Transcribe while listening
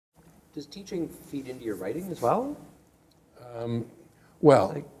Does teaching feed into your writing as well?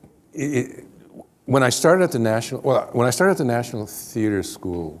 Well, when I started at the National Theatre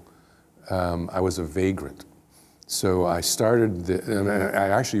School, I was a vagrant. So I started, I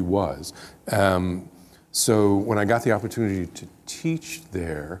actually was. So when I got the opportunity to teach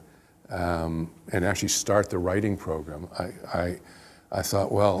there and actually start the writing program, I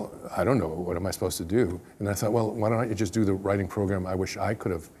thought, well, I don't know, what am I supposed to do? And I thought, well, why don't you just do the writing program I wish I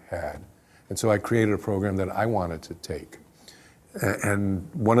could have had? And so I created a program that I wanted to take. And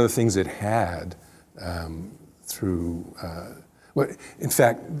one of the things it had well, in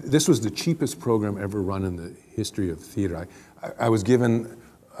fact, this was the cheapest program ever run in the history of theater. I was given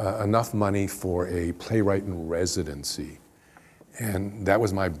enough money for a playwright in residency, and that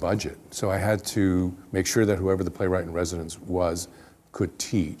was my budget. So I had to make sure that whoever the playwright in residence was could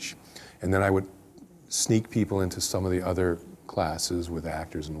teach. And then I would sneak people into some of the other classes with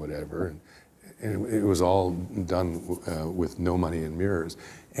actors and whatever. And it was all done with no money and mirrors.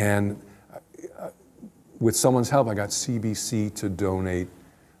 And with someone's help, I got CBC to donate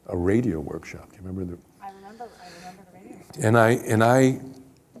a radio workshop. Do you remember the? I remember the radio. And I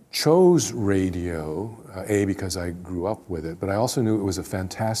chose radio, A, because I grew up with it, but I also knew it was a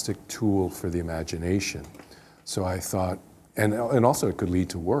fantastic tool for the imagination. So I thought, and also it could lead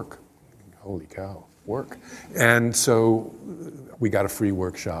to work. Holy cow, work. And so we got a free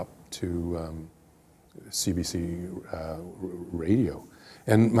workshop to CBC radio.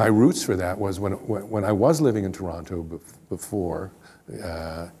 And my roots for that was when I was living in Toronto before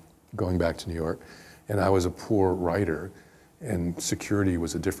going back to New York, and I was a poor writer, and security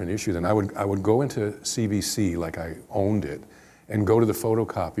was a different issue, then I would go into CBC like I owned it, and go to the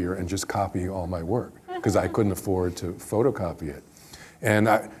photocopier and just copy all my work, because I couldn't afford to photocopy it.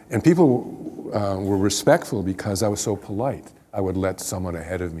 And people were respectful because I was so polite. I would let someone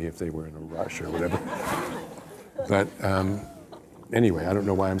ahead of me if they were in a rush or whatever. But anyway, I don't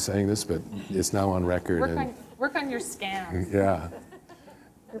know why I'm saying this, but it's now on record. Work on your scams. Yeah.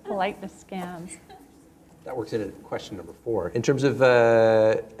 Your politeness scams. That works into question number 4. In terms of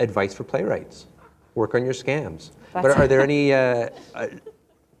advice for playwrights, work on your scams. But are there any,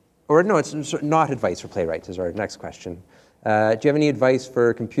 or no, it's not advice for playwrights is our next question. Do you have any advice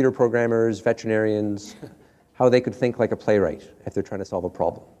for computer programmers, veterinarians, how they could think like a playwright if they're trying to solve a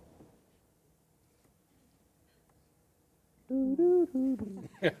problem?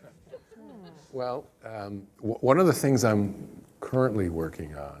 Well, one of the things I'm currently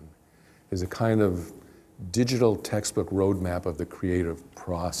working on is a kind of digital textbook roadmap of the creative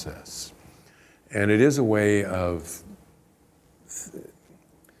process. And it is a way of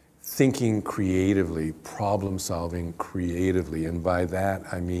thinking creatively, problem solving creatively. And by that,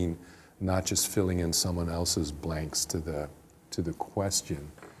 I mean not just filling in someone else's blanks to the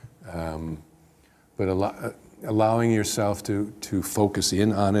question, but allowing yourself to focus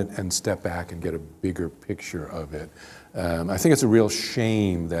in on it and step back and get a bigger picture of it. I think it's a real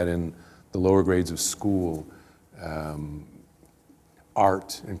shame that in the lower grades of school,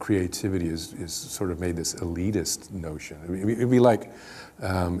 art and creativity is sort of made this elitist notion. I mean, it'd be like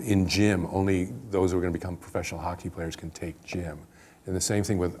in gym, only those who are going to become professional hockey players can take gym. And the same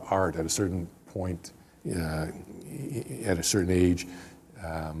thing with art. At a certain point, at a certain age,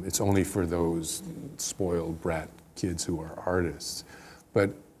 it's only for those spoiled brat kids who are artists. But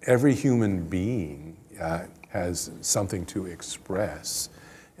every human being has something to express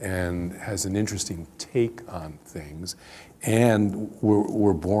and has an interesting take on things. And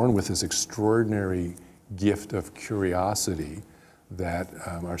we're born with this extraordinary gift of curiosity that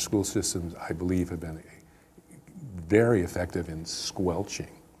our school systems, I believe, have been very effective in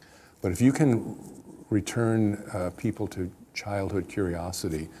squelching. But if you can return people to childhood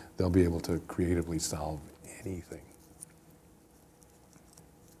curiosity, they'll be able to creatively solve anything.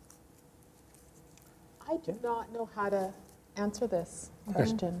 I do not know how to answer this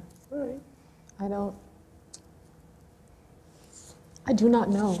question. All right. I do not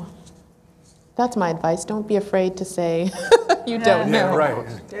know. That's my advice. Don't be afraid to say you don't know. Yeah,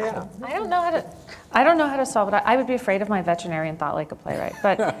 right. Yeah. I don't know how to solve it. I would be afraid of my veterinarian thought like a playwright.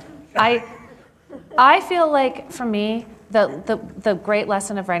 But I feel like for me, the great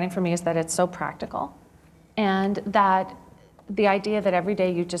lesson of writing for me is that it's so practical, and that the idea that every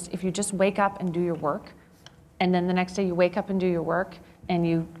day if you just wake up and do your work, and then the next day you wake up and do your work, and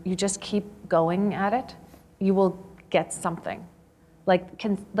you just keep going at it, you will get something.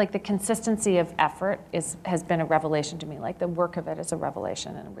 Like the consistency of effort has been a revelation to me. Like the work of it is a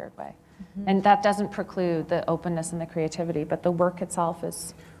revelation in a weird way. Mm-hmm. And that doesn't preclude the openness and the creativity, but the work itself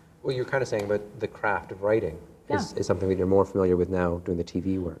is... Well, you're kind of saying about the craft of writing is something that you're more familiar with now doing the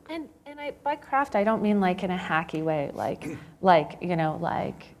TV work. And by craft, I don't mean like in a hacky way, you know,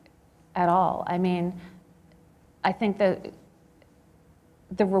 like at all. I mean, I think that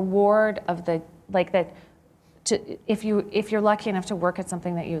the reward of the, like that, if you're lucky enough to work at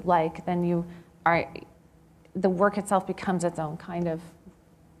something that you like, then the work itself becomes its own kind of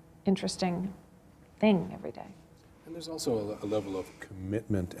interesting thing every day. And there's also a level of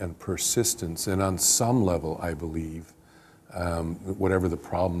commitment and persistence, and on some level, I believe, whatever the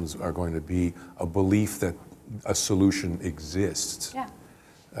problems are going to be, a belief that a solution exists. Yeah.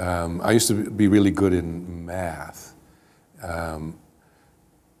 I used to be really good in math.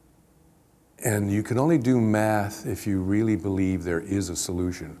 And you can only do math if you really believe there is a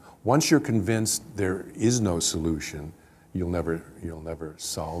solution. Once you're convinced there is no solution, you'll never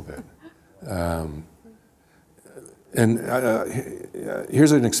solve it.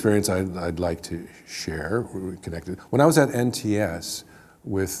 Here's an experience I'd like to share. We're connected. When I was at NTS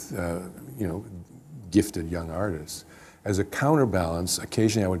with you know, gifted young artists, as a counterbalance,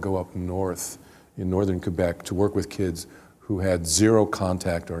 occasionally I would go up north in northern Quebec to work with kids who had zero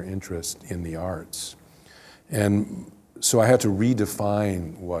contact or interest in the arts. And so I had to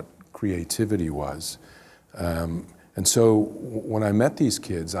redefine what creativity was. And so when I met these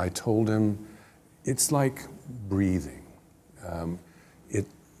kids, I told them, it's like breathing.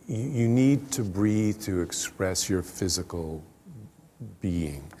 You need to breathe to express your physical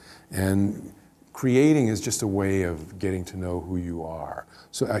being. And creating is just a way of getting to know who you are.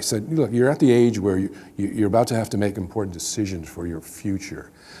 So I said, look, you're at the age where you're about to have to make important decisions for your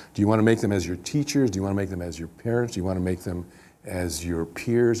future. Do you want to make them as your teachers? Do you want to make them as your parents? Do you want to make them as your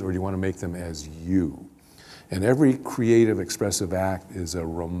peers? Or do you want to make them as you? And every creative, expressive act is a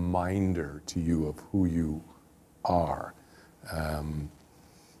reminder to you of who you are.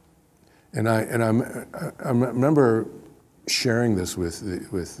 And I remember sharing this with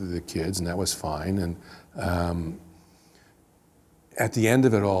the kids, and that was fine. And at the end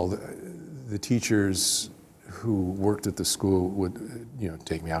of it all, the teachers who worked at the school would, you know,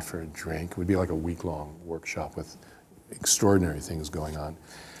 take me out for a drink. It would be like a week-long workshop with extraordinary things going on.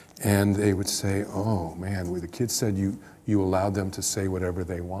 And they would say, oh man, the kids said you allowed them to say whatever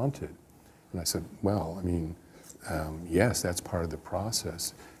they wanted. And I said, well, I mean, yes, that's part of the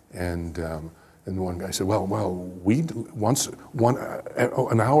process. And one guy said, well,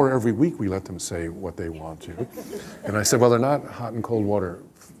 an hour every week we let them say what they want to. And I said, well, they're not hot and cold water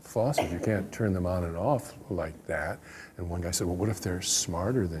faucets. You can't turn them on and off like that. And one guy said, well, what if they're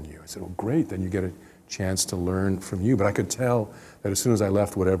smarter than you? I said, well, great, then you get a chance to learn from you. But I could tell that as soon as I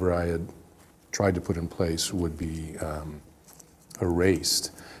left, whatever I had tried to put in place would be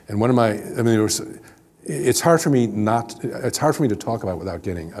erased. And it's hard for me to talk about without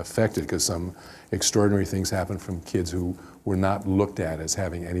getting affected, because some extraordinary things happen from kids who were not looked at as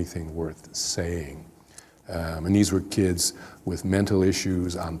having anything worth saying. And these were kids with mental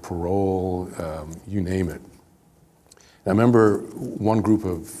issues, on parole, you name it. And I remember one group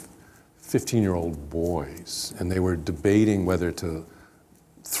of 15-year-old boys, and they were debating whether to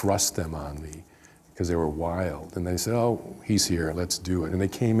thrust them on me because they were wild. And they said, oh, he's here, let's do it. And they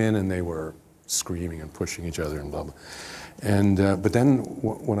came in and they were screaming and pushing each other and blah, blah. And, but then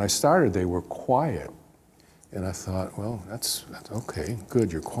when I started, they were quiet. And I thought, well, that's okay,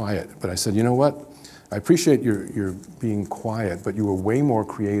 good, you're quiet. But I said, you know what? I appreciate your being quiet, but you were way more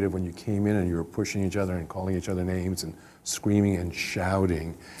creative when you came in and you were pushing each other and calling each other names and screaming and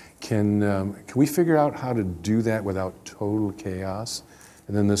shouting. Can we figure out how to do that without total chaos?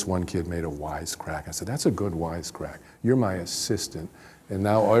 And then this one kid made a wisecrack. I said, that's a good wisecrack. You're my assistant. And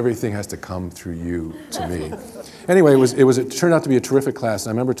now everything has to come through you to me. Anyway, it turned out to be a terrific class. And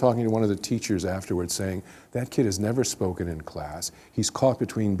I remember talking to one of the teachers afterwards saying, that kid has never spoken in class. He's caught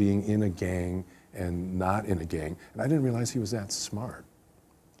between being in a gang and not in a gang. And I didn't realize he was that smart.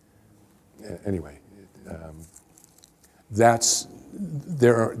 Anyway,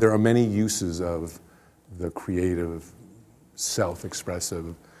 there are many uses of the creative,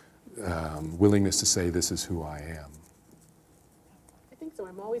 self-expressive willingness to say, this is who I am. I think so.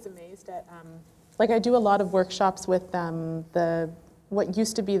 I'm always amazed at, like I do a lot of workshops with what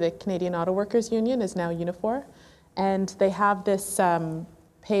used to be the Canadian Auto Workers Union is now Unifor, and they have this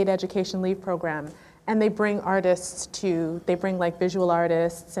paid education leave program, and they bring artists they bring like visual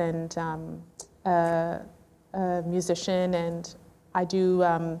artists and a musician, and I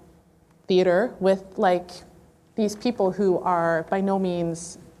do theater with like these people who are by no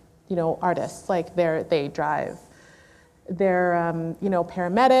means, you know, artists. Like they drive. They're, you know,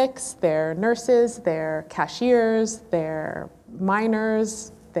 paramedics, they're nurses, they're cashiers, they're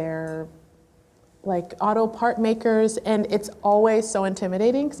miners, they're like auto part makers, and it's always so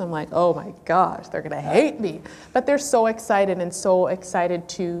intimidating because I'm like, oh my gosh, they're gonna hate me. But they're so excited and so excited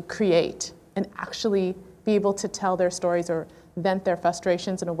to create and actually be able to tell their stories or vent their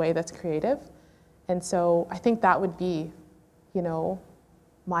frustrations in a way that's creative. And so I think that would be, you know,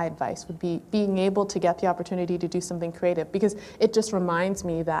 my advice would be being able to get the opportunity to do something creative, because it just reminds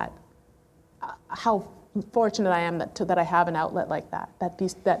me that how fortunate I am that I have an outlet like that,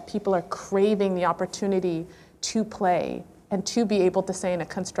 that people are craving the opportunity to play and to be able to say in a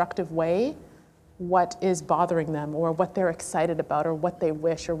constructive way what is bothering them or what they're excited about or what they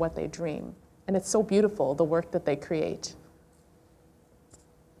wish or what they dream. And it's so beautiful, the work that they create.